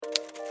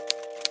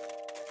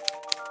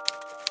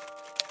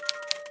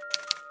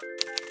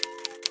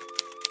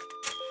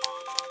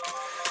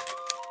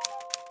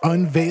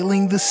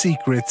unveiling the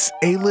secrets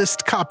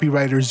A-list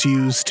copywriters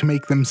use to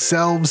make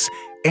themselves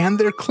and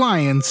their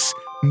clients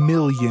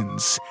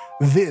millions.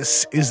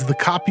 This is the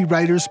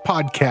Copywriters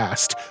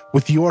Podcast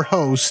with your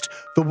host,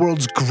 the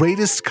world's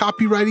greatest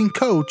copywriting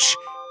coach,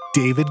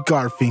 David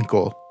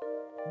Garfinkel.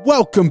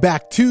 Welcome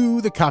back to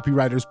the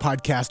Copywriters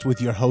Podcast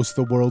with your host,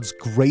 the world's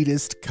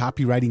greatest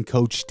copywriting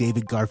coach,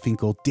 David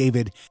Garfinkel.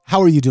 David, how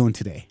are you doing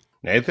today?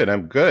 Nathan,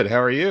 I'm good. How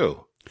are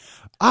you?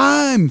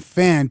 I'm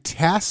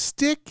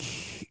fantastic,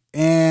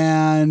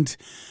 and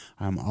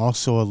I'm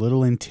also a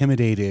little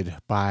intimidated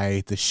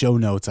by the show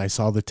notes. I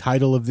saw the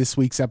title of this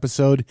week's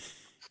episode.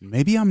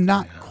 Maybe I'm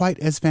not quite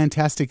as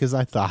fantastic as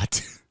I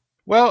thought.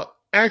 Well,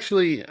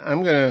 actually,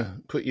 I'm going to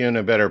put you in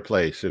a better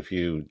place if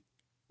you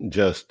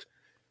just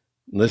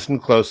listen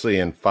closely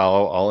and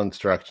follow all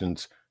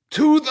instructions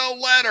to the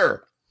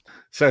letter.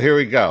 So here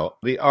we go.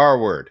 The R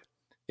word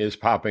is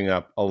popping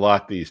up a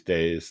lot these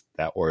days.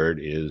 That word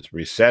is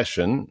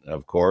recession,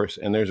 of course,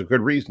 and there's a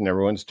good reason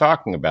everyone's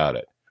talking about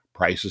it.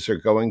 Prices are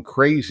going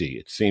crazy.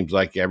 It seems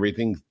like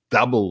everything's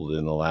doubled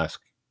in the last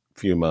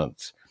few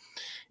months.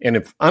 And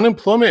if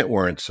unemployment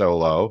weren't so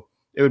low,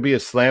 it would be a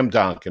slam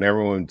dunk and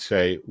everyone would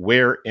say,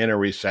 we're in a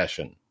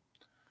recession.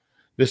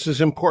 This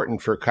is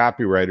important for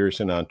copywriters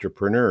and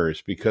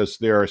entrepreneurs because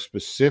there are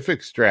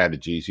specific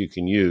strategies you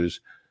can use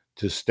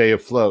to stay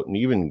afloat and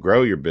even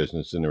grow your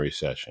business in a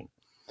recession.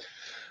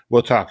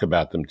 We'll talk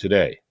about them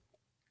today.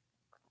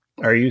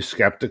 Are you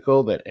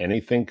skeptical that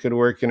anything could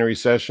work in a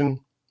recession?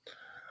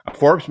 A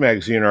Forbes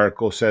magazine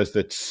article says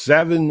that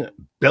 $7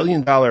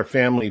 billion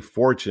family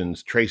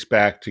fortunes trace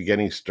back to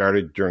getting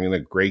started during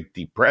the Great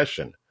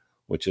Depression,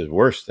 which is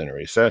worse than a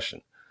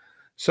recession.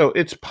 So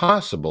it's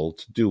possible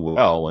to do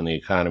well when the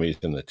economy is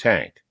in the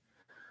tank.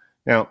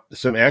 Now,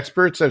 some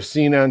experts I've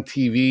seen on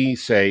TV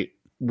say,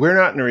 we're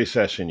not in a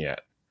recession yet.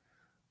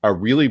 A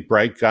really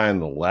bright guy on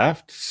the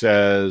left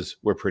says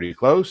we're pretty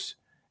close,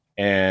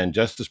 and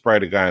just as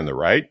bright a guy on the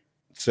right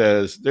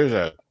says there's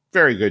a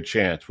very good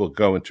chance we'll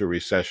go into a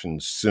recession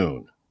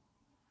soon.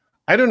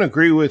 I don't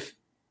agree with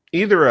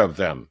either of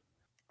them.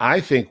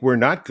 I think we're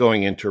not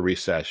going into a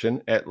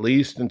recession, at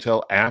least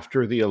until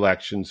after the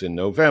elections in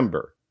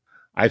November.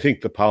 I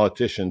think the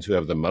politicians who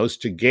have the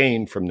most to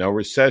gain from no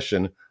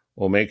recession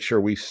will make sure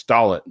we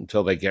stall it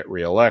until they get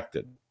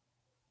reelected.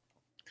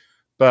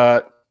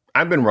 But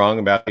I've been wrong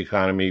about the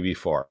economy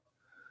before.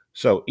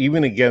 So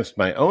even against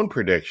my own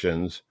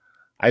predictions,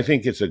 I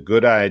think it's a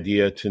good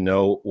idea to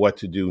know what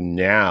to do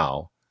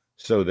now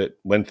so that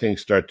when things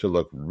start to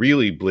look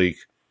really bleak,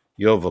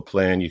 you'll have a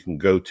plan you can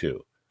go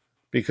to.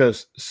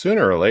 Because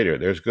sooner or later,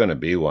 there's going to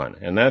be one.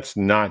 And that's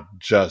not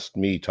just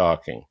me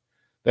talking.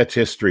 That's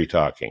history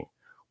talking.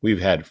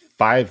 We've had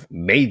 5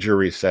 major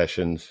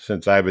recessions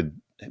since I've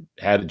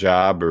had a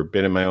job or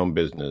been in my own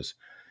business.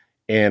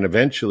 And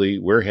eventually,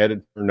 we're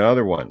headed for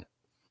another one.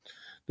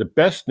 The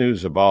best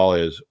news of all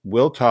is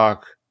we'll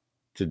talk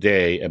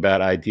today about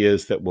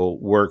ideas that will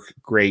work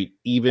great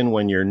even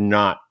when you're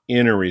not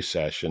in a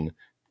recession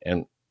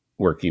and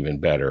work even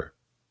better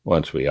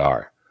once we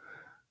are.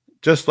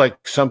 Just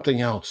like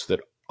something else that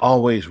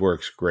always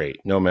works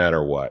great no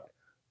matter what.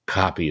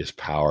 Copy is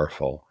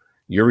powerful.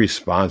 You're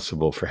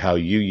responsible for how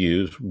you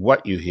use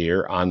what you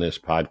hear on this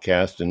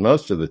podcast, and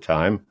most of the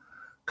time,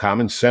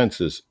 common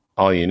sense is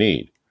all you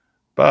need.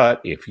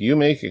 But if you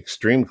make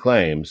extreme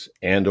claims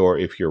and or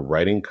if you're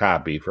writing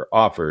copy for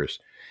offers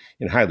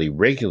in highly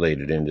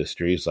regulated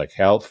industries like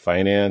health,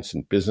 finance,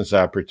 and business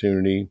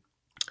opportunity,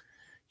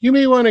 you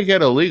may want to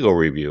get a legal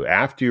review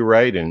after you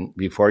write and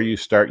before you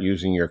start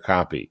using your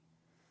copy.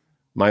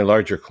 My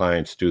larger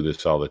clients do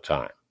this all the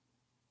time.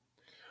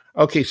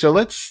 Okay, so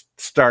let's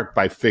start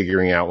by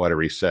figuring out what a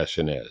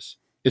recession is.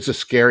 It's a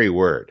scary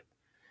word,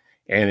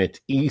 and it's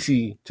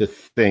easy to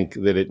think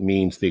that it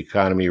means the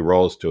economy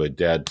rolls to a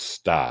dead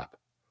stop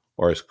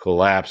or has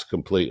collapsed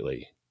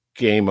completely.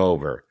 Game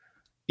over.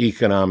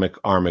 Economic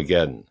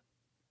Armageddon.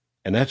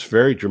 And that's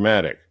very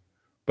dramatic.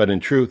 But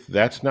in truth,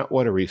 that's not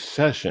what a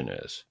recession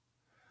is.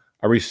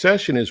 A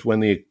recession is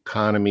when the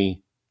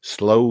economy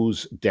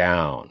slows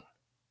down.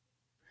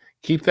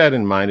 Keep that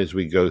in mind as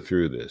we go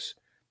through this.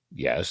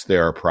 Yes,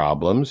 there are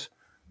problems.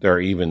 There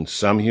are even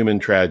some human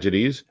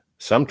tragedies,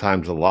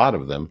 sometimes a lot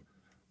of them.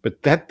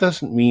 But that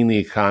doesn't mean the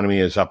economy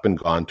is up and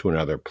gone to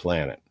another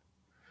planet.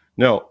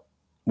 No,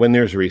 when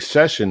there's a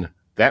recession,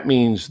 that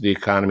means the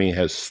economy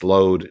has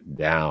slowed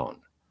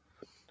down.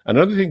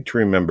 Another thing to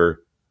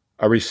remember,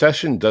 a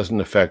recession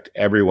doesn't affect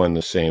everyone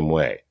the same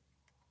way.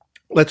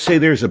 Let's say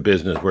there's a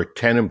business where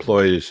 10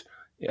 employees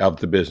of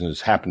the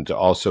business happen to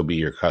also be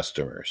your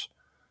customers.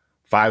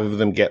 5 of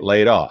them get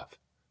laid off.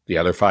 The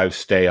other 5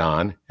 stay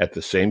on at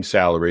the same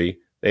salary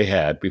they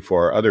had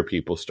before other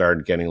people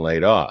started getting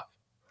laid off.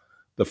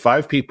 The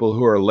 5 people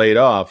who are laid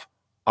off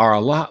are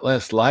a lot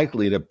less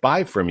likely to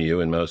buy from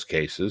you in most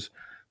cases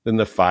than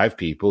the 5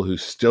 people who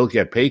still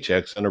get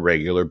paychecks on a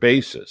regular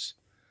basis.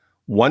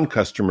 One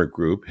customer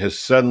group has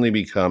suddenly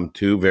become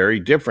 2 very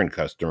different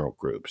customer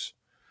groups.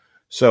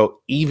 So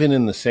even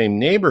in the same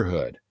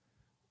neighborhood,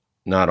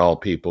 not all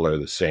people are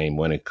the same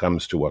when it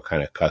comes to what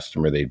kind of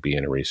customer they'd be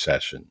in a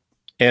recession.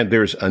 And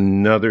there's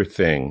another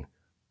thing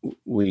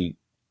we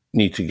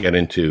need to get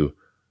into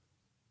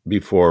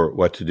before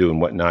what to do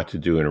and what not to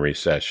do in a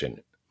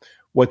recession.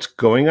 What's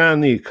going on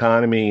in the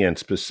economy and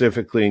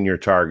specifically in your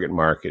target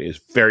market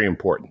is very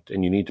important,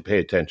 and you need to pay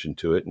attention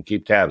to it and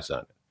keep tabs on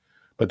it.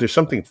 But there's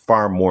something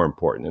far more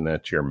important, and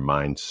that's your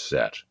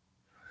mindset.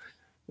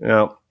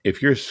 Now,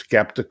 if you're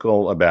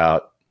skeptical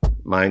about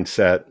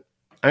mindset,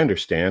 I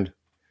understand.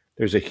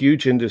 There's a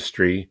huge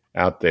industry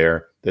out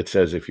there that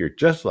says if you're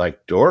just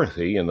like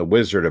Dorothy in The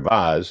Wizard of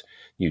Oz,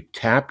 you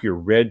tap your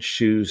red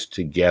shoes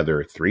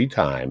together 3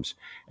 times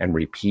and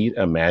repeat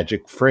a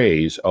magic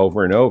phrase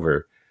over and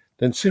over,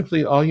 then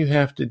simply all you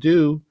have to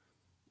do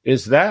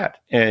is that,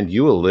 and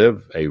you will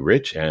live a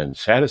rich and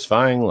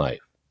satisfying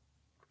life.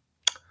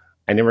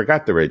 I never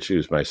got the red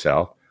shoes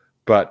myself,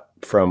 but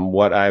from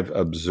what I've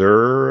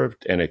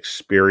observed and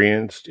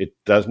experienced, it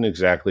doesn't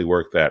exactly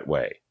work that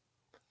way.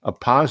 A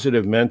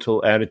positive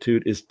mental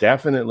attitude is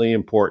definitely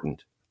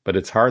important, but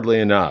it's hardly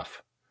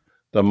enough.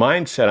 The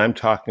mindset I'm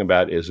talking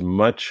about is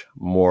much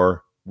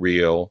more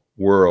real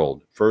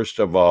world. First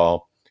of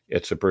all,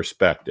 it's a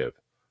perspective.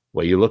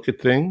 Way you look at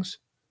things,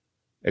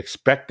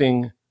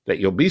 expecting that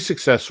you'll be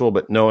successful,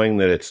 but knowing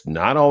that it's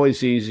not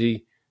always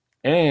easy,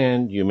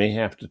 and you may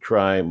have to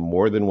try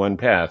more than one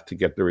path to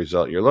get the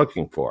result you're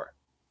looking for.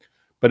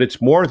 But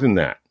it's more than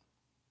that.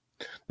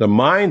 The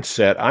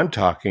mindset I'm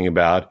talking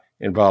about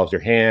involves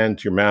your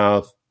hands, your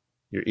mouth,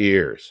 your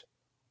ears.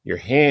 Your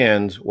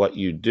hands, what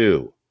you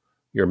do.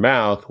 Your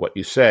mouth, what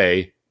you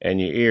say, and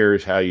your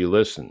ears, how you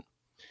listen.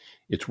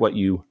 It's what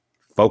you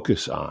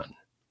focus on.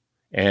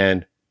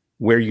 And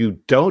where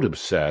you don't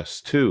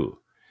obsess, too.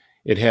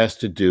 It has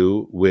to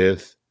do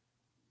with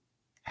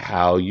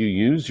how you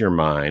use your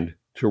mind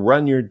to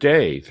run your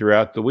day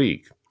throughout the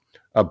week.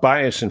 A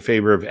bias in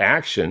favor of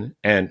action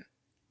and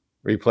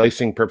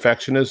replacing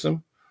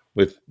perfectionism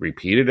with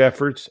repeated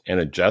efforts and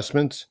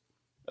adjustments,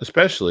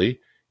 especially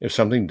if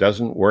something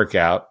doesn't work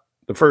out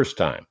the first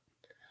time.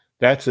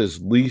 That's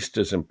at least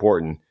as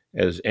important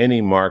as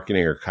any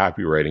marketing or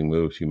copywriting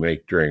moves you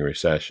make during a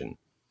recession.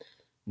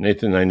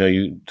 Nathan, I know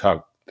you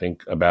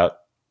think about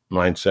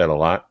mindset a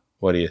lot.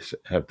 What do you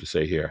have to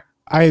say here?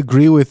 I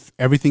agree with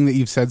everything that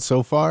you've said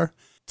so far.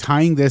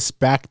 Tying this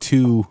back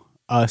to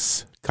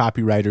us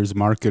copywriters,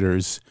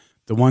 marketers,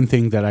 the one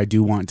thing that I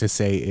do want to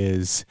say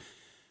is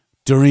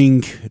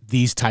during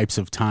these types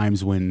of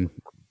times when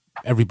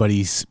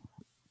everybody's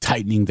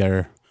tightening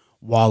their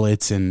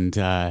wallets and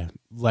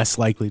less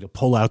likely to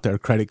pull out their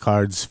credit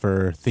cards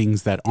for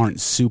things that aren't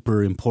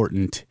super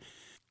important,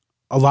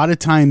 a lot of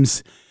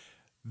times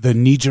the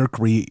knee-jerk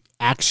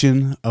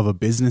reaction of a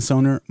business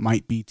owner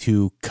might be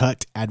to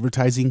cut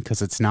advertising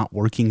because it's not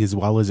working as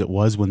well as it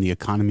was when the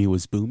economy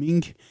was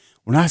booming.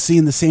 We're not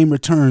seeing the same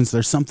returns.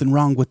 There's something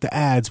wrong with the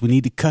ads. We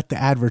need to cut the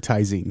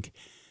advertising.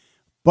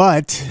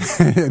 But,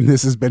 and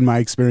this has been my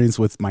experience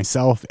with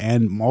myself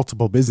and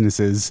multiple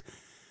businesses,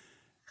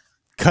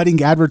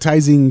 cutting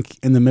advertising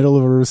in the middle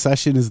of a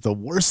recession is the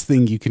worst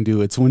thing you can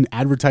do. It's when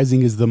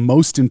advertising is the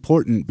most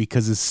important,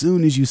 because as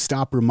soon as you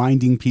stop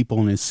reminding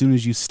people and as soon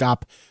as you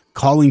stop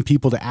calling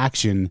people to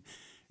action,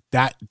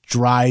 that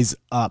dries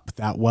up.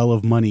 That well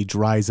of money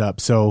dries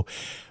up. So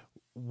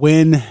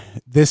when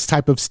this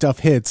type of stuff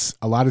hits,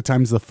 a lot of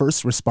times the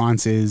first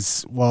response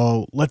is,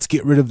 well, let's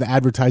get rid of the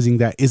advertising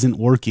that isn't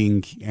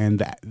working.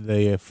 And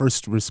the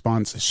first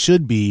response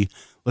should be,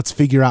 let's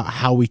figure out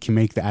how we can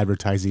make the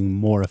advertising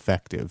more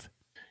effective.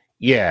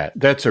 Yeah,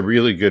 that's a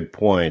really good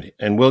point.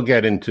 And we'll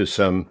get into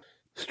some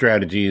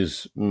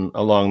strategies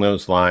along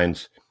those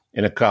lines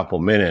in a couple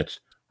minutes.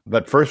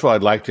 But first of all,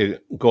 I'd like to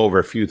go over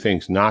a few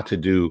things not to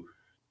do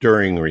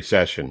during a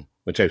recession,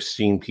 which I've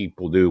seen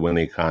people do when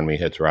the economy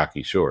hits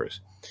rocky shores.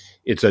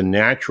 It's a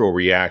natural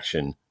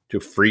reaction to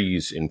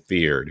freeze in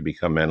fear, to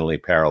become mentally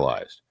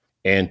paralyzed.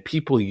 And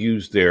people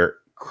use their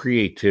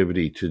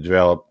creativity to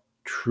develop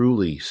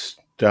truly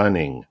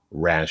stunning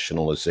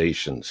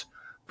rationalizations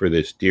for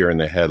this deer in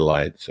the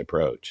headlights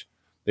approach.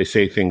 They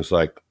say things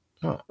like,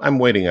 oh, I'm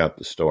waiting out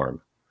the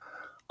storm.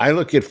 I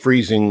look at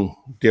freezing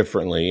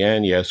differently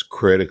and, yes,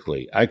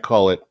 critically. I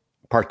call it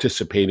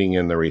participating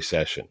in the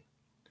recession.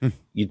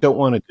 You don't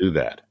want to do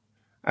that.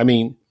 I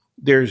mean,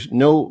 there's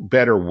no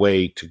better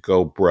way to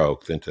go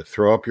broke than to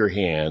throw up your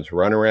hands,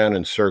 run around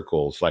in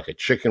circles like a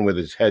chicken with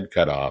his head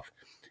cut off,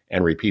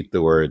 and repeat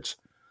the words,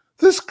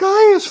 "The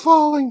sky is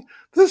falling,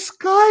 the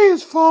sky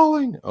is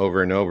falling,"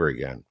 over and over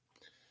again.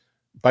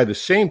 By the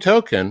same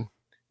token,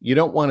 you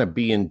don't want to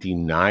be in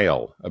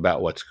denial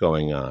about what's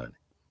going on.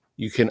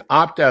 You can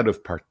opt out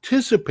of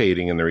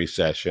participating in the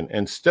recession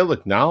and still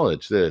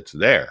acknowledge that it's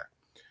there.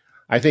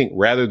 I think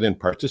rather than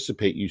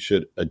participate, you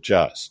should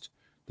adjust.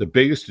 The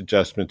biggest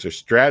adjustments are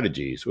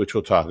strategies, which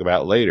we'll talk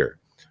about later.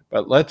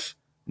 But let's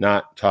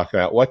not talk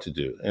about what to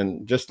do.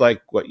 And just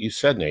like what you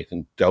said,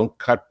 Nathan, don't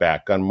cut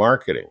back on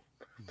marketing.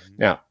 Mm-hmm.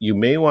 Now, you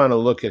may want to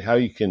look at how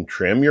you can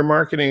trim your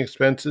marketing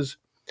expenses,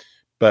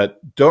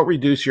 but don't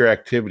reduce your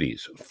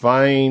activities.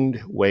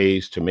 Find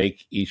ways to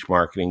make each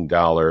marketing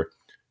dollar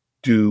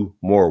do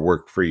more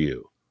work for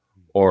you.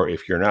 Or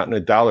if you're not in a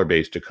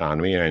dollar-based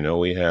economy, and I know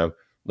we have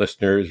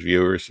listeners,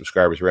 viewers,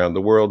 subscribers around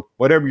the world,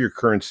 whatever your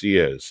currency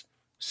is,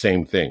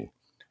 same thing.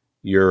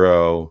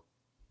 Euro,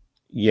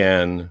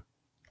 yen,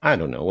 I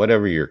don't know,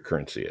 whatever your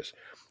currency is.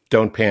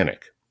 Don't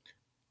panic.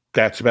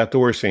 That's about the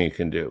worst thing you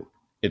can do.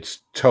 It's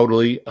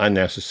totally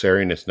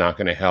unnecessary and it's not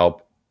going to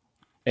help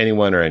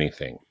anyone or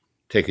anything.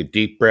 Take a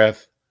deep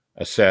breath,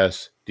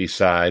 assess,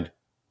 decide,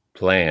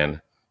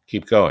 plan,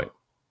 keep going.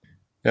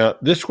 Now,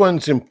 this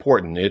one's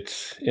important.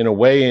 In a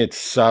way, it's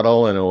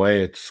subtle. In a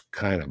way, it's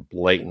kind of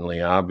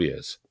blatantly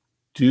obvious.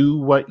 Do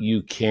what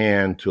you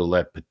can to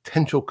let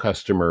potential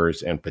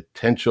customers and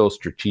potential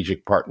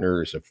strategic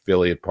partners,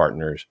 affiliate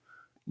partners,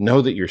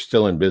 know that you're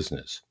still in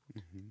business.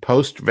 Mm-hmm.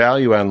 Post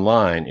value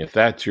online if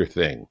that's your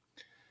thing.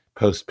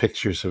 Post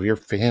pictures of your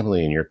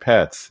family and your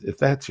pets if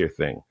that's your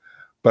thing.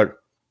 But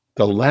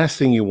the last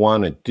thing you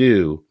want to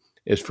do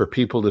is for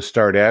people to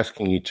start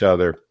asking each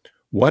other,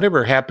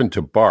 whatever happened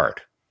to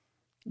Bart?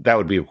 That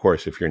would be, of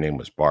course, if your name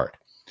was Bart.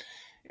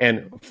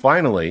 And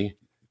finally,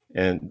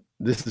 and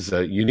this is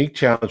a unique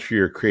challenge for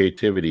your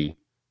creativity,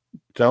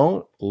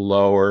 don't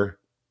lower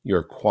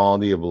your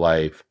quality of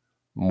life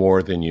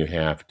more than you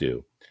have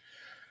to.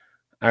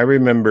 I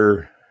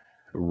remember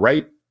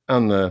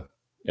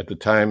at the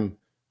time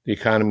the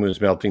economy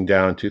was melting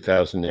down,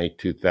 2008,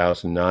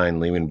 2009,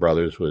 Lehman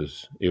Brothers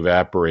was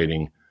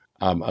evaporating.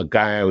 A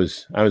guy I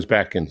was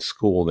back in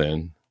school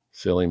then,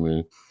 silly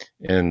me,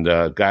 and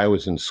a guy I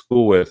was in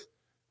school with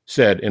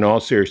said, in all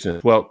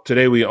seriousness, well,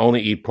 today we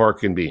only eat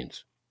pork and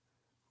beans,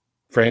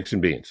 franks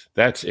and beans.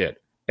 That's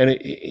it. And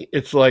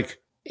it's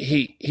like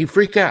he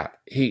freaked out.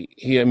 He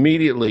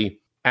immediately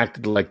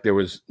acted like there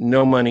was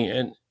no money,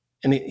 and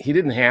he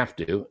didn't have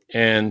to.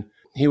 And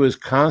he was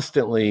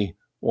constantly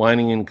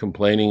whining and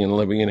complaining and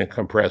living in a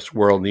compressed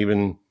world,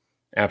 even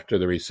after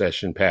the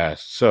recession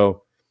passed.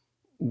 So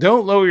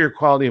don't lower your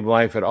quality of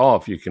life at all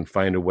if you can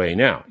find a way.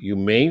 Now, you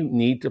may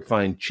need to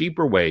find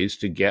cheaper ways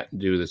to get and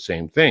do the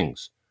same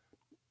things.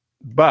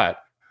 But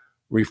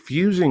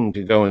refusing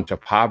to go into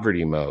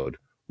poverty mode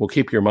will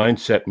keep your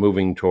mindset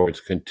moving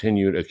towards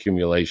continued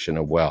accumulation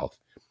of wealth.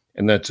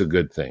 And that's a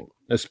good thing,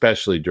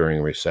 especially during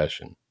a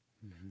recession.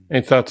 Mm-hmm.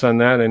 Any thoughts on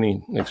that?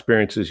 Any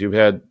experiences you've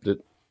had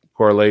that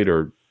correlate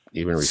or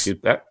even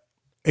refute that?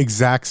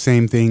 Exact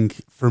same thing.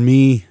 For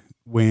me,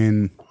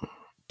 when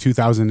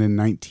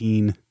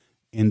 2019,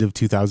 end of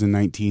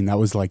 2019, that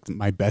was like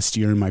my best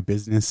year in my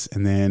business.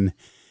 And then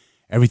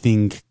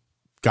everything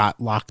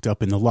got locked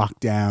up in the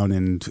lockdown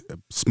and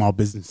small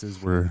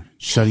businesses were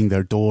shutting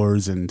their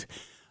doors. And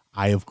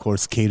I, of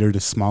course, cater to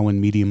small and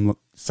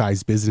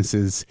medium-sized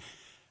businesses.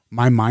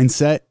 My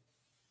mindset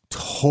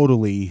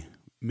totally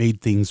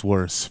made things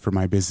worse for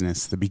my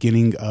business. The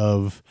beginning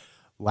of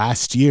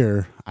last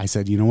year, I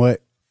said, you know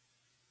what?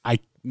 I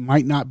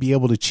might not be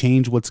able to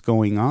change what's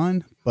going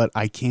on, but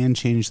I can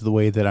change the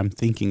way that I'm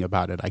thinking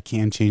about it. I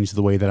can change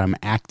the way that I'm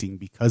acting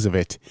because of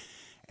it.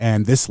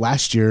 And this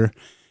last year,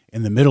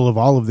 in the middle of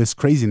all of this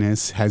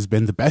craziness, has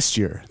been the best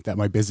year that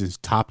my business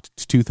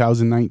topped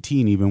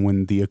 2019, even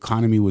when the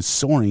economy was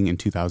soaring in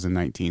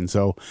 2019.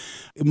 So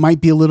it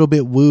might be a little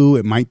bit woo.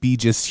 It might be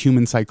just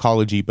human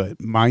psychology, but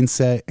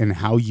mindset and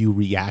how you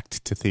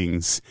react to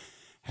things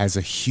has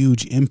a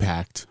huge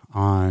impact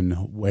on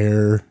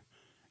where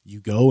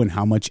you go and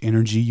how much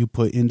energy you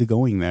put into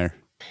going there.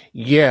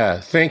 Yeah,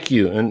 thank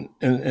you. And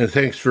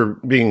thanks for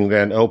being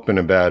that open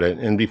about it.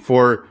 And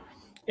before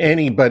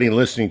anybody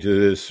listening to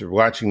this or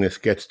watching this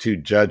gets too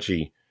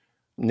judgy,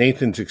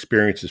 Nathan's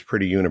experience is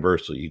pretty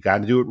universal. You got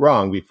to do it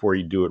wrong before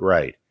you do it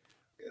right.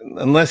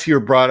 Unless you're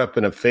brought up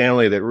in a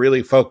family that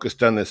really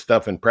focused on this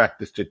stuff and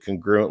practiced it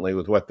congruently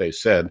with what they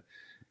said,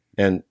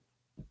 and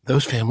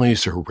those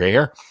families are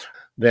rare,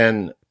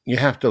 then you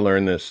have to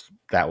learn this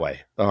that way,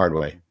 the hard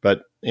way.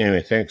 But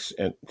anyway, thanks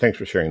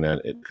for sharing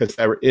that, because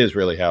that is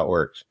really how it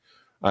works.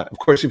 Of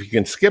course, if you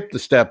can skip the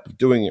step of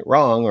doing it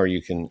wrong, or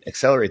you can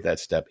accelerate that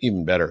step,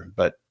 even better.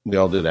 But we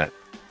all do that.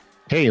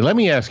 Hey, let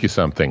me ask you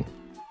something.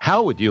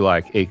 How would you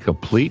like a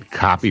complete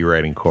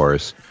copywriting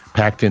course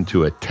packed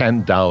into a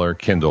 $10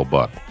 Kindle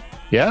book?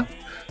 Yeah?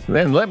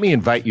 Then let me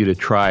invite you to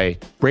try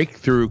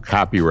Breakthrough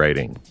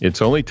Copywriting.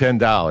 It's only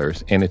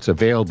 $10, and it's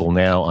available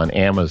now on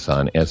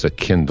Amazon as a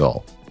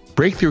Kindle.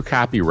 Breakthrough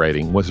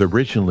Copywriting was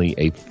originally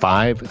a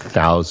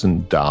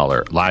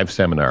 $5,000 live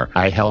seminar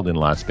I held in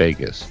Las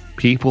Vegas.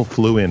 People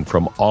flew in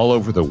from all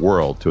over the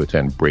world to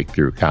attend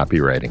Breakthrough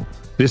Copywriting.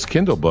 This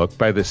Kindle book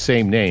by the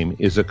same name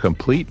is a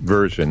complete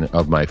version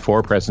of my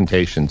 4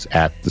 presentations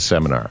at the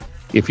seminar.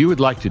 If you would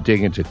like to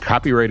dig into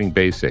copywriting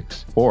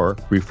basics or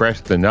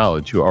refresh the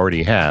knowledge you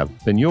already have,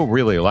 then you'll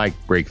really like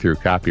Breakthrough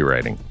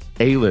Copywriting.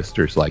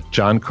 A-listers like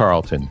John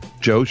Carlton,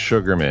 Joe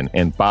Sugarman,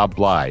 and Bob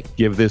Bly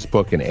give this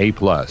book an A+,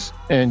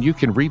 and you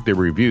can read the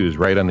reviews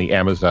right on the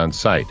Amazon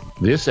site.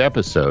 This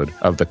episode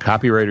of the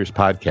Copywriters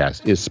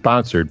Podcast is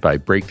sponsored by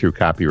Breakthrough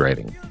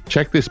Copywriting.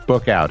 Check this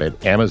book out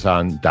at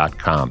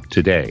Amazon.com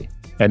today.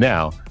 And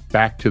now,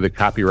 back to the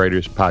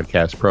Copywriters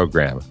Podcast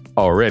program,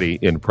 already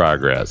in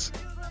progress.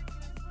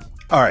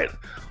 All right,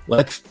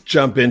 Let's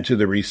jump into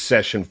the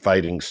recession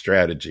fighting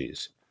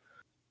strategies.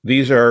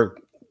 They're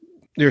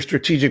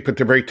strategic, but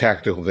they're very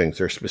tactical things.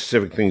 They're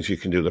specific things you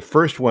can do. The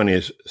first one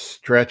is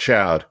stretch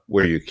out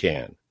where you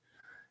can.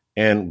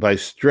 And by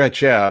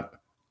stretch out,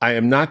 I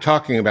am not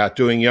talking about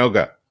doing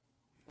yoga.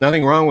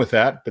 Nothing wrong with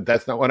that, but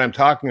that's not what I'm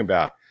talking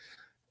about.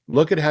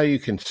 Look at how you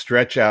can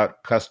stretch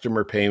out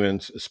customer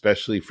payments,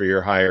 especially for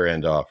your higher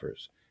end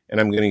offers. And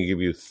I'm going to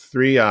give you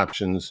 3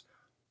 options.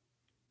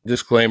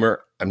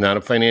 Disclaimer, I'm not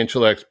a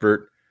financial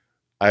expert.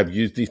 I've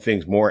used these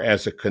things more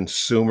as a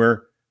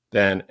consumer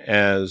than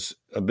as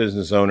a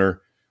business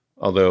owner,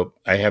 although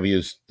I have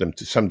used them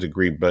to some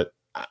degree, but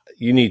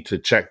you need to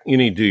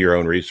do your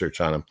own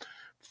research on them.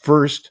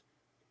 First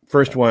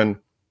one,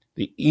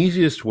 the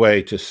easiest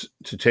way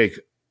to take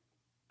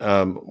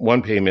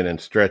one payment and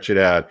stretch it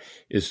out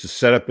is to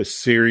set up a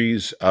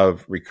series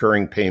of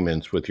recurring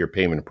payments with your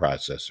payment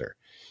processor.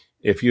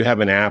 If you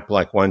have an app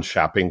like One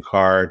Shopping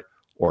Cart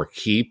or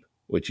Keep,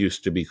 which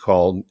used to be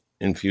called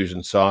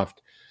Infusionsoft,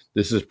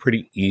 this is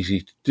pretty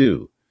easy to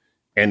do.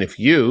 And if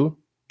you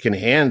can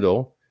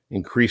handle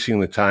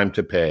increasing the time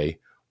to pay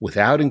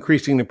without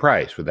increasing the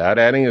price, without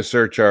adding a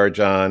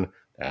surcharge on,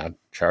 without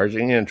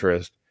charging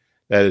interest,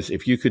 that is,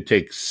 if you could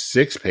take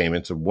 6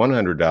 payments of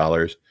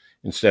 $100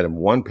 instead of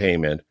 1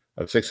 payment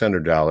of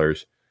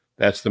 $600,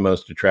 that's the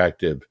most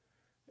attractive.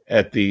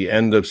 At the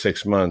end of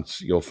 6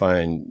 months, you'll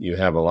find you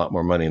have a lot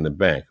more money in the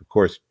bank. Of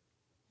course,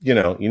 you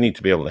need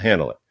to be able to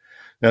handle it.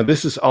 Now,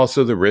 this is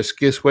also the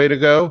riskiest way to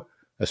go,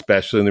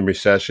 especially in the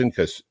recession,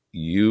 because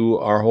you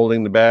are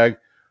holding the bag.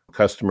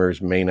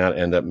 Customers may not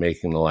end up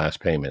making the last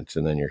payments,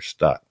 and then you're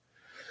stuck.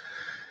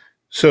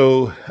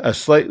 So a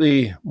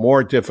slightly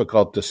more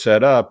difficult to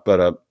set up,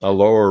 but a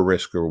lower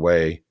risker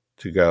way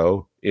to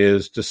go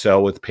is to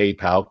sell with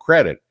PayPal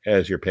Credit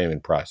as your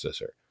payment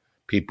processor.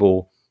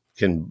 People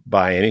can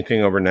buy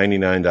anything over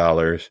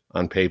 $99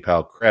 on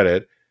PayPal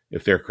Credit,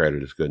 if their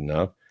credit is good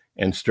enough,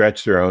 and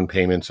stretch their own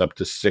payments up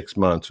to 6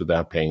 months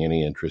without paying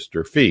any interest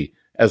or fee,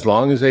 as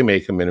long as they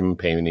make a minimum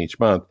payment each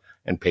month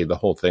and pay the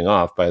whole thing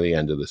off by the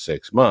end of the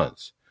 6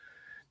 months.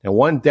 Now,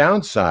 one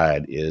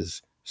downside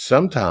is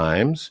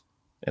sometimes,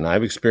 and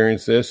I've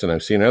experienced this and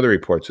I've seen other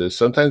reports of this,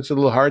 sometimes it's a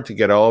little hard to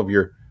get all of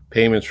your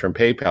payments from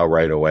PayPal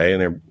right away,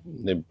 and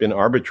they've been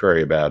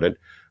arbitrary about it.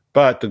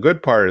 But the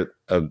good part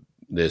of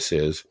this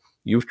is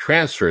you've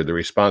transferred the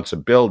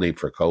responsibility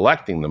for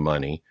collecting the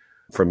money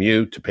from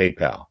you to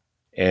PayPal,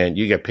 and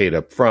you get paid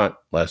up front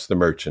less the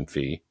merchant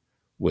fee,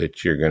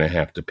 which you're going to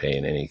have to pay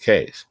in any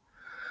case.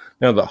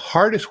 Now, the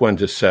hardest one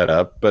to set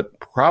up, but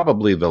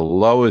probably the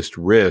lowest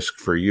risk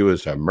for you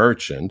as a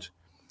merchant,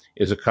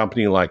 is a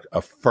company like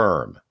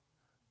Affirm.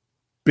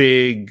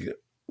 Big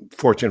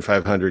Fortune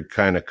 500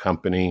 kind of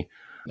company.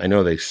 I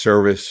know they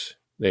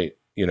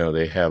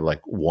have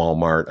like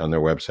Walmart on their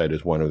website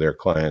as one of their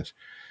clients.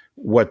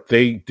 What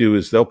they do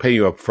is they'll pay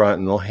you up front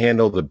and they'll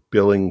handle the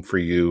billing for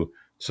you,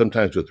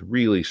 sometimes with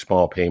really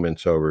small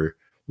payments over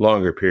a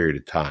longer period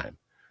of time.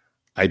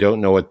 I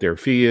don't know what their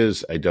fee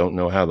is. I don't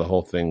know how the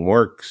whole thing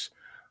works.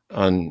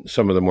 On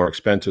some of the more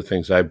expensive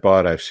things I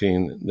bought, I've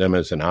seen them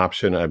as an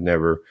option. I've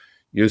never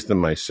used them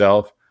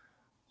myself.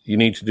 You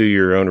need to do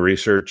your own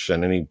research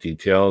on any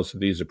details of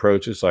these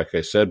approaches, like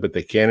I said, but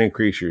they can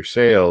increase your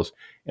sales.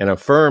 And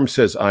Affirm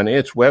says on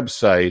its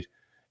website,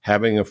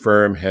 having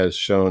Affirm has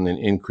shown an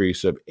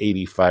increase of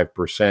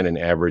 85% in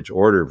average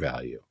order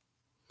value.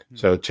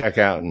 So check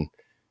out and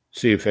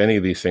see if any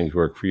of these things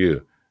work for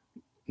you.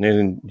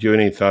 Nathan, do you have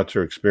any thoughts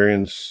or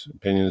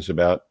opinions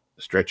about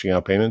stretching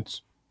out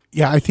payments?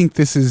 Yeah, I think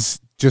this is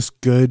just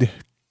good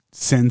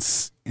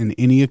sense in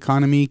any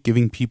economy,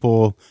 giving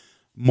people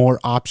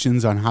more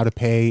options on how to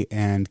pay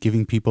and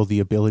giving people the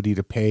ability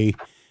to pay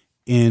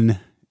in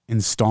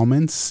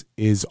installments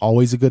is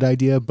always a good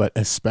idea, but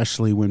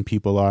especially when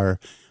people are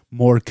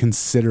more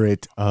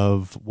considerate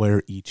of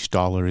where each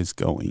dollar is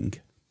going.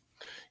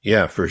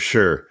 Yeah, for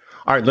sure.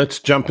 All right, let's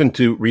jump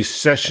into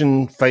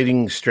recession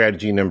fighting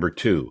strategy number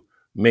 2.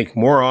 Make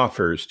more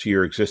offers to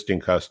your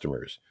existing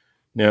customers.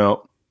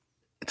 Now,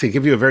 to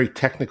give you a very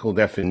technical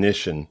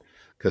definition,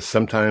 because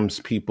sometimes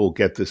people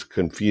get this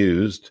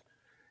confused,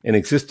 an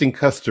existing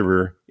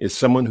customer is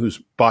someone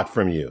who's bought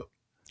from you,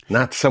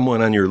 not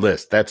someone on your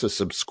list. That's a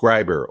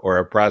subscriber or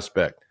a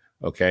prospect,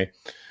 okay?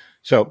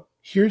 So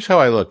here's how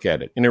I look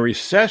at it. In a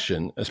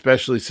recession,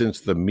 especially since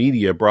the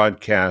media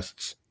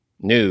broadcasts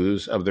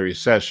news of the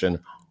recession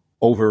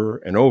over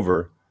and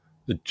over,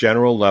 the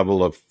general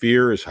level of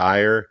fear is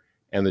higher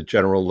and the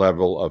general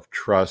level of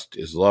trust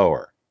is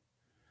lower.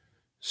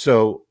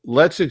 So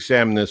let's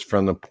examine this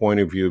from the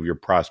point of view of your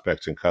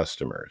prospects and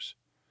customers.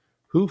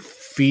 Who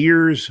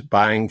fears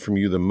buying from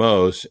you the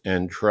most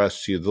and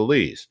trusts you the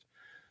least?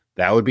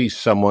 That would be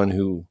someone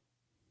who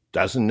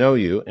doesn't know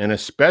you, and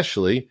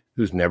especially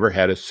who's never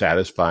had a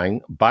satisfying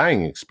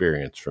buying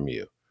experience from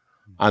you.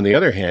 On the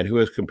other hand, who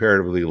has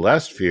comparatively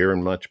less fear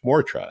and much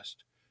more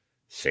trust.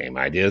 Same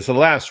idea as the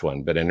last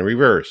one, but in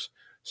reverse.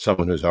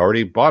 Someone who's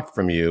already bought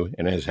from you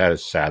and has had a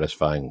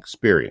satisfying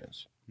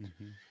experience.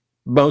 Mm-hmm.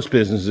 Most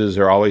businesses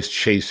are always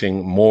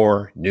chasing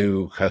more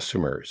new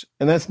customers,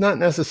 and that's not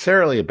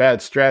necessarily a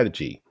bad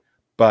strategy,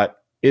 but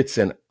it's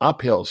an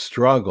uphill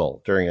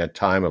struggle during a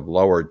time of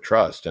lowered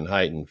trust and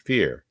heightened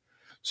fear.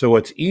 So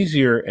what's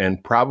easier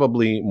and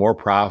probably more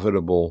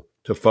profitable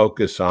to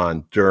focus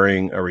on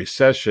during a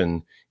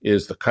recession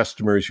is the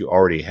customers you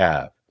already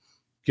have.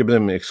 Give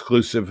them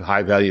exclusive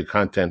high-value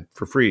content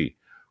for free.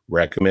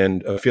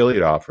 Recommend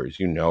affiliate offers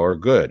you know are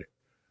good.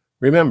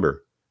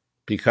 Remember,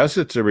 because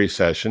it's a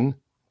recession,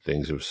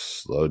 things have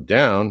slowed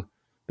down.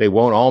 They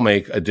won't all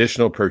make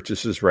additional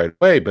purchases right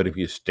away, but if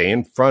you stay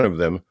in front of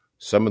them,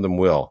 some of them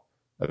will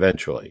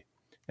eventually.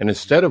 And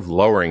instead of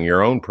lowering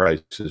your own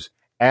prices,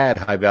 add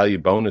high-value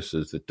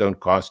bonuses that don't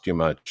cost you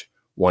much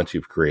once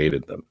you've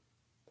created them.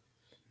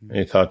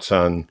 Any thoughts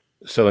on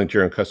selling to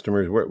your own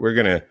customers? We're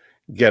going to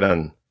get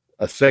on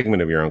a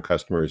segment of your own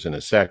customers in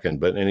a second,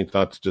 but any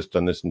thoughts just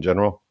on this in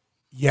general?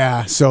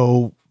 Yeah.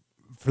 So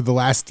for the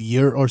last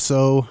year or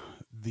so,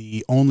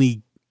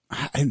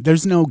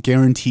 there's no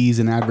guarantees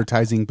in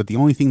advertising, but the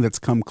only thing that's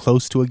come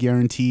close to a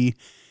guarantee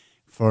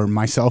for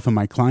myself and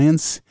my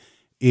clients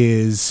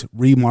is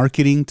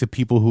remarketing to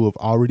people who have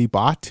already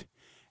bought,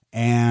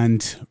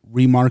 and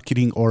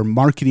remarketing or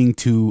marketing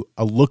to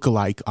a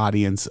lookalike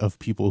audience of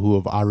people who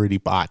have already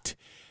bought.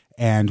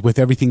 And with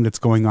everything that's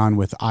going on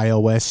with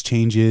iOS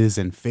changes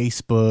and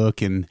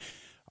Facebook and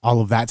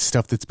all of that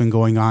stuff that's been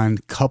going on,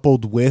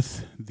 coupled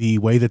with the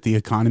way that the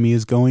economy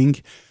is going,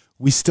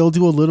 we still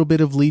do a little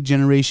bit of lead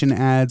generation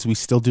ads. We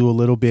still do a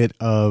little bit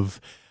of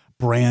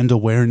brand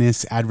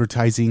awareness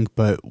advertising,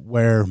 but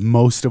where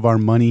most of our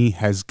money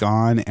has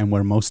gone and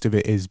where most of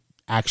it is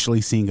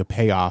actually seeing a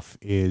payoff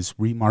is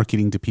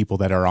remarketing to people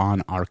that are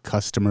on our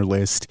customer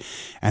list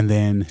and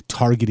then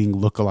targeting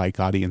lookalike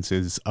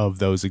audiences of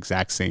those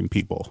exact same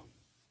people.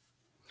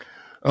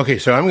 Okay,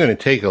 so I'm going to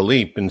take a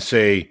leap and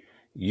say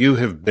you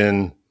have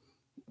been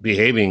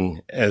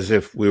behaving as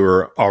if we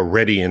were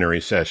already in a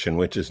recession,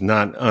 which is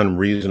not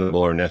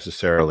unreasonable or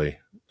necessarily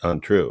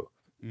untrue,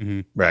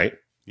 right?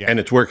 Yeah. And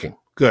it's working.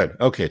 Good.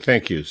 Okay,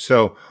 thank you.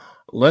 So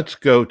let's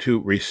go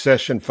to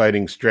recession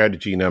fighting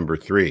strategy number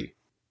 3.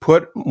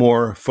 Put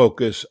more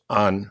focus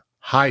on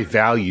high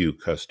value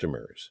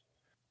customers.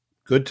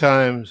 Good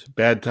times,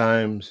 bad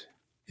times,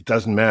 it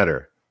doesn't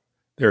matter.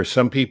 There are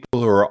some people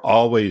who are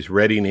always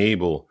ready and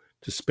able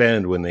to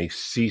spend when they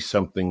see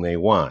something they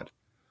want.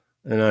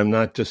 And I'm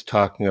not just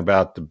talking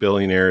about the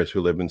billionaires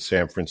who live in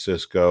San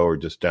Francisco or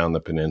just down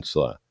the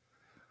peninsula.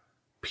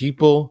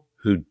 People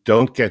who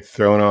don't get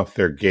thrown off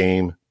their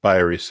game by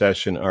a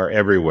recession are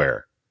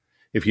everywhere.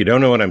 If you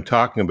don't know what I'm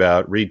talking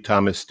about, read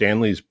Thomas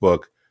Stanley's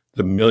book,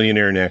 The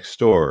Millionaire Next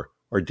Door,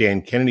 or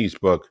Dan Kennedy's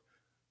book,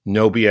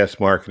 No BS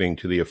Marketing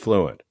to the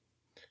Affluent.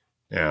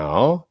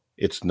 Now,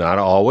 it's not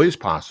always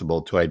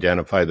possible to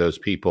identify those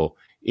people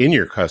in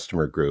your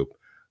customer group,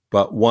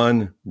 but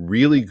one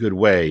really good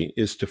way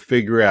is to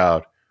figure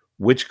out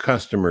which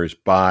customers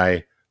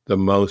buy the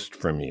most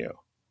from you.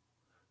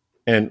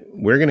 And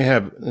we're going to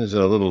have, as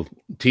a little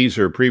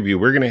teaser preview,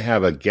 we're going to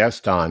have a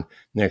guest on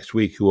next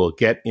week who will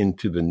get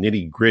into the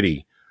nitty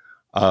gritty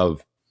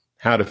of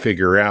how to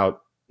figure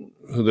out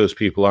who those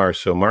people are.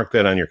 So mark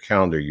that on your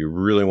calendar. You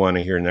really want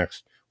to hear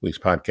next week's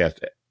podcast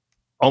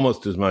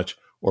almost as much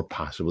or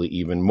possibly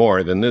even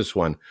more than this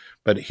one.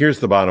 But here's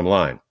the bottom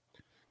line.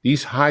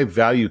 These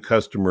high-value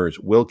customers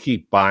will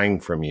keep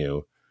buying from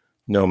you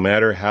no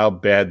matter how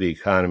bad the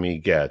economy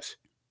gets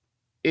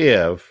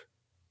if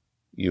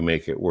you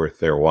make it worth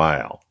their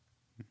while.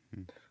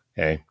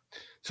 Okay?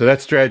 So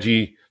that's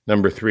strategy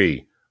number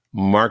 3.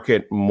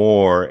 Market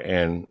more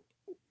and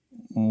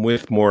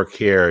with more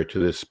care to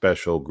this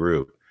special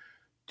group.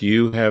 Do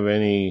you have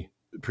any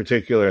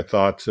particular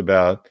thoughts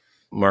about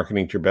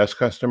marketing to your best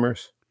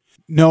customers?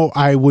 No,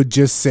 I would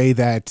just say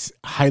that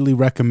highly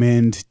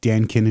recommend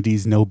Dan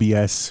Kennedy's No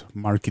BS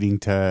Marketing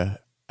to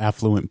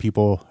Affluent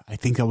People. I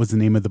think that was the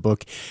name of the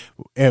book.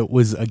 It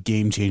was a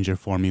game changer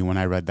for me when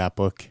I read that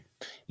book.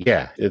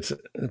 Yeah, it's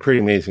a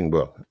pretty amazing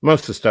book.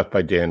 Most of the stuff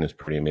by Dan is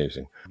pretty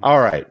amazing. All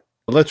right,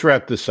 let's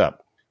wrap this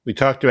up. We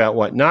talked about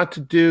what not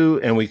to do,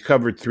 and we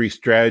covered 3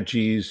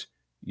 strategies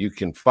you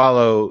can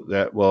follow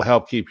that will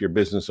help keep your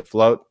business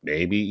afloat,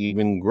 maybe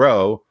even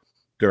grow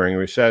during a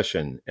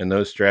recession. And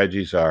those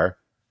strategies are: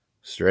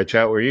 stretch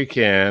out where you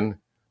can,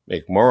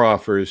 make more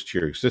offers to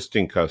your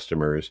existing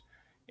customers,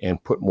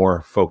 and put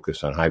more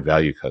focus on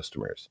high-value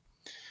customers.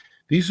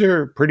 These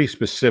are pretty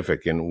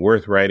specific and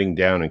worth writing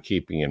down and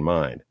keeping in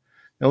mind.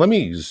 Now, let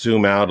me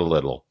zoom out a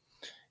little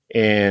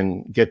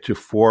and get to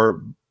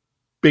 4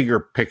 bigger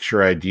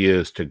picture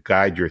ideas to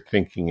guide your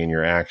thinking and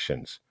your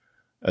actions,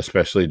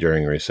 especially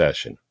during a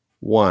recession.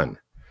 1,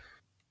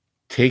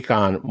 take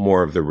on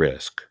more of the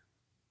risk.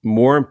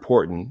 More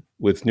important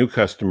with new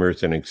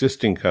customers and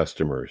existing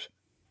customers,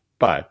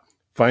 but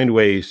find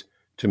ways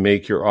to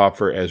make your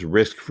offer as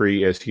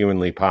risk-free as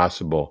humanly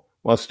possible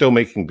while still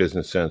making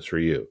business sense for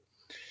you.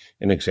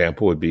 An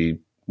example would be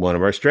one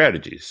of our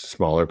strategies,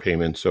 smaller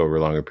payments over a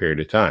longer period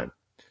of time.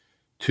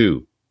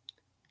 2,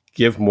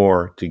 give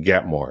more to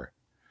get more.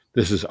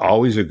 This is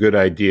always a good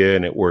idea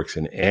and it works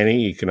in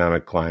any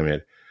economic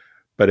climate.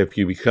 But if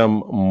you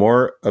become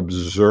more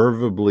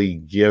observably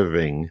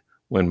giving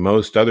when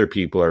most other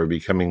people are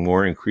becoming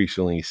more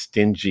increasingly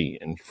stingy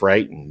and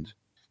frightened,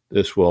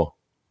 this will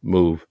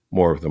move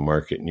more of the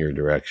market in your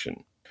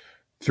direction.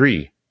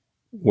 3,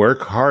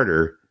 work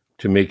harder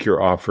to make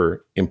your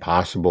offer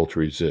impossible to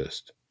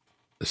resist.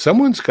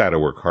 Someone's got to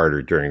work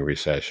harder during a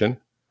recession.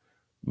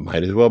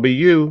 Might as well be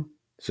you,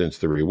 since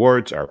the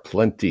rewards are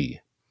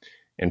plenty.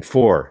 And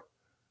 4,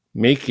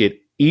 make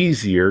it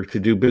easier to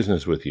do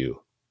business with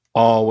you.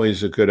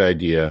 Always a good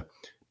idea,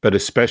 but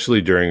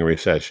especially during a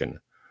recession.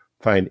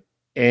 Find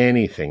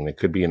anything that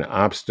could be an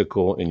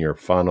obstacle in your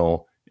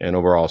funnel and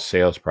overall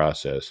sales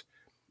process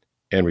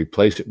and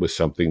replace it with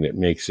something that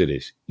makes it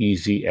as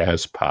easy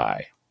as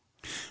pie.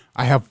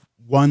 I have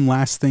one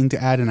last thing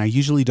to add, and I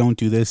usually don't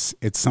do this.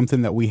 It's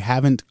something that we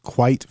haven't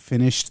quite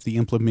finished the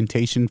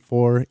implementation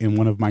for in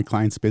one of my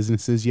clients'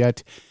 businesses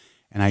yet.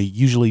 And I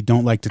usually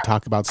don't like to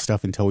talk about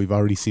stuff until we've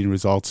already seen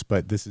results,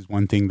 but this is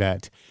one thing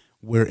that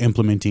we're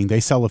implementing. They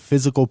sell a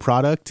physical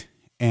product,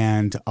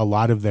 and a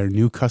lot of their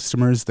new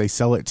customers, they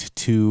sell it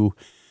to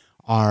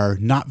are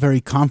not very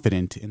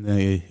confident in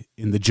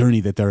the journey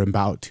that they're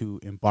about to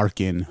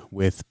embark in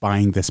with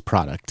buying this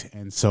product.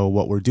 And so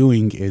what we're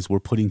doing is we're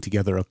putting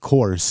together a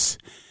course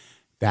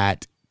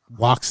that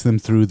walks them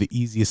through the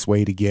easiest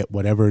way to get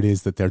whatever it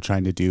is that they're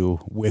trying to do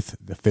with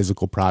the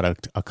physical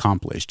product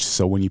accomplished.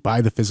 So when you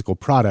buy the physical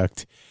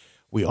product,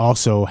 we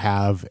also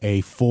have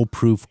a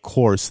foolproof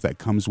course that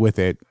comes with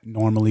it.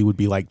 Normally would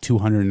be like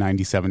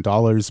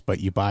 $297,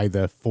 but you buy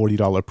the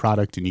 $40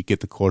 product and you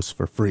get the course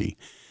for free.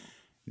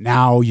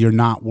 Now you're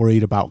not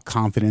worried about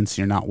confidence.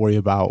 You're not worried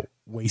about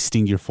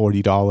wasting your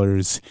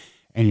 $40,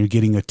 and you're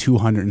getting a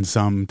 $200 and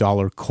some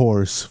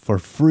course for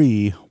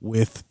free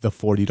with the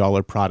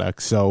 $40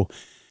 product. So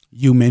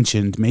you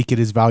mentioned make it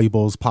as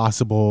valuable as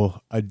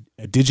possible. A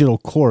digital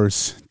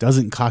course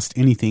doesn't cost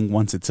anything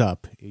once it's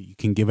up. You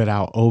can give it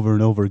out over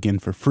and over again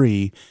for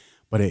free,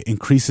 but it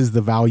increases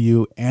the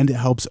value and it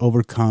helps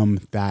overcome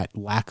that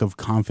lack of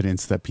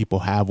confidence that people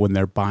have when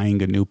they're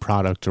buying a new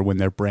product or when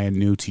they're brand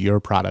new to your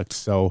product.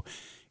 So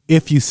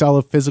if you sell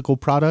a physical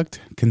product,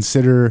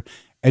 consider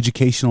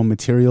educational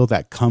material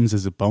that comes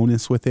as a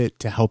bonus with it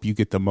to help you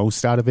get the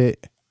most out of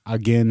it.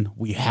 Again,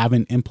 we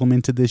haven't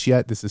implemented this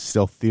yet. This is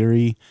still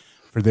theory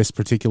for this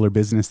particular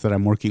business that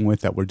I'm working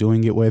with, that we're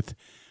doing it with.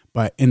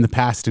 But in the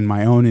past, in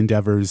my own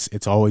endeavors,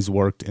 it's always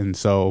worked. And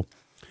so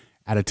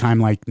at a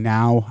time like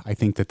now, I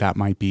think that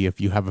might be,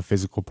 if you have a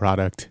physical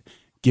product,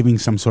 giving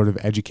some sort of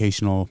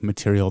educational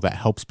material that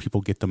helps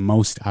people get the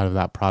most out of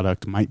that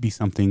product might be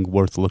something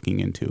worth looking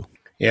into.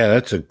 Yeah,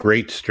 that's a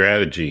great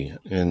strategy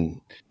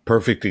and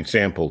perfect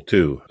example,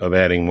 too, of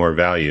adding more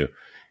value.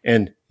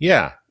 And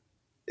yeah,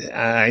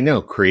 I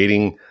know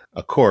creating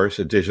a course,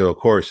 a digital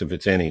course, if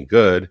it's any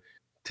good,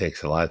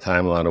 takes a lot of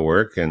time, a lot of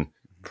work. And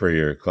for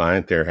your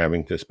client, they're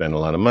having to spend a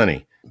lot of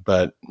money.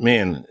 But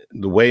man,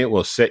 the way it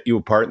will set you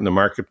apart in the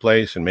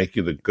marketplace and make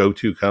you the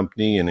go-to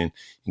company and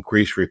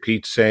increase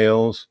repeat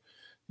sales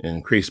and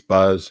increase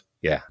buzz.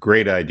 Yeah,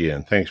 great idea.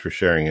 And thanks for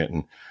sharing it.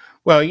 And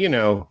well, you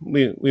know,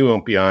 we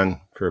won't be on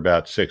for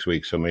about 6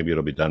 weeks, so maybe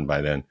it'll be done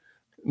by then.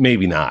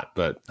 Maybe not,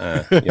 but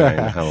I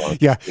know how long.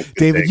 Yeah,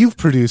 David, you've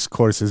produced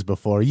courses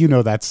before. You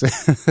know that's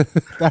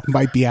that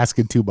might be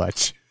asking too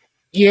much.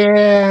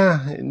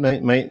 Yeah, it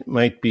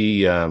might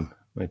be a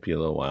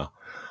little while.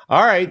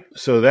 All right,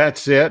 so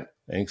that's it.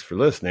 Thanks for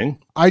listening.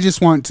 I just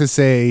want to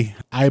say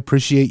I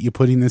appreciate you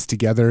putting this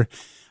together.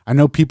 I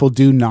know people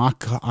do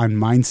knock on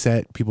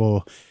mindset.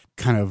 People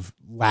kind of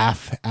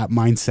laugh at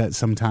mindset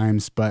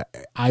sometimes,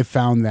 but I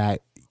found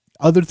that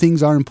other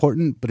things are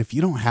important, but if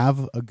you don't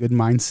have a good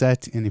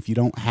mindset and if you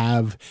don't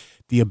have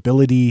the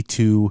ability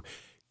to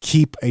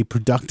keep a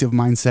productive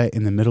mindset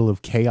in the middle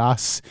of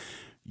chaos,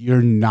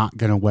 you're not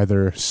going to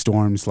weather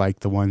storms like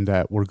the one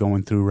that we're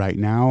going through right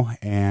now.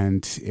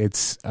 And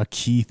it's a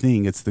key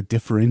thing. It's the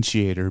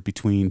differentiator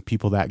between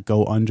people that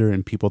go under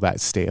and people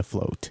that stay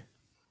afloat.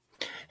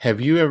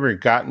 Have you ever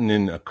gotten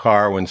in a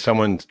car when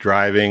someone's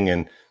driving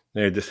and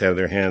they just have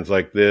their hands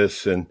like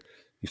this and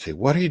you say,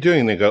 what are you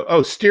doing? And they go,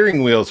 oh,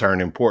 steering wheels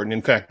aren't important.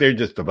 In fact, they're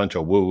just a bunch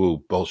of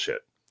woo-woo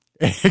bullshit.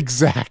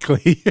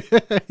 Exactly.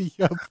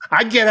 Yep.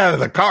 I'd get out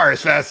of the car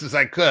as fast as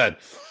I could.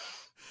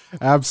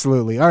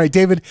 Absolutely. All right,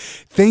 David,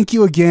 thank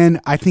you again.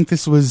 I think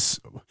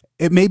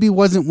it maybe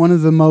wasn't one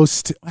of the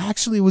most,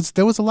 actually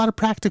there was a lot of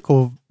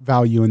practical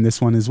value in this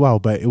one as well,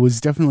 but it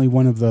was definitely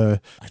one of the,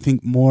 I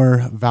think,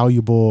 more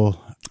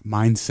valuable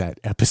mindset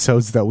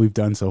episodes that we've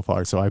done so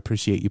far. So I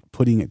appreciate you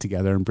putting it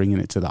together and bringing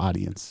it to the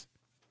audience.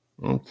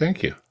 Well,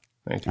 thank you.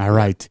 Thank you. All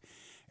right.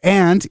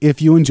 And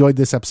if you enjoyed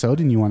this episode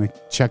and you want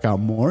to check out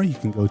more, you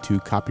can go to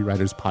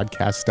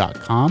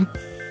copywriterspodcast.com.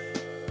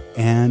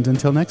 And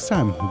until next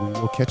time, we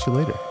will catch you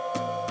later.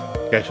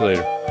 Catch you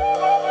later.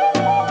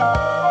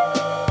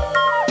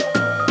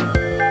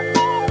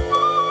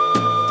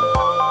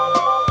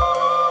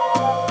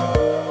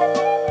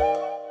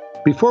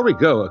 Before we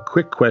go, a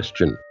quick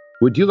question.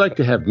 Would you like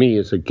to have me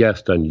as a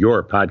guest on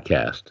your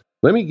podcast?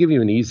 Let me give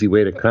you an easy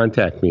way to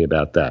contact me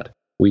about that.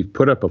 We've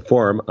put up a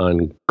form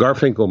on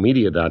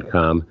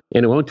garfinkelmedia.com,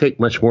 and it won't take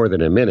much more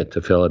than a minute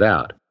to fill it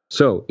out.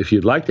 So if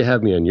you'd like to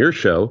have me on your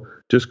show,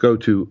 just go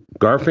to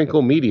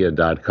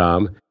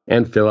garfinkelmedia.com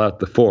and fill out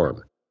the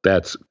form.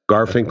 That's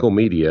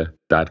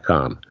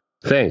garfinkelmedia.com.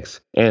 Thanks,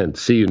 and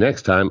see you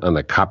next time on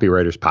the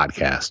Copywriters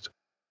Podcast.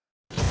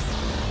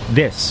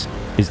 This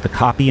is the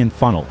Copy and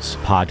Funnels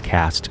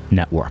Podcast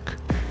Network.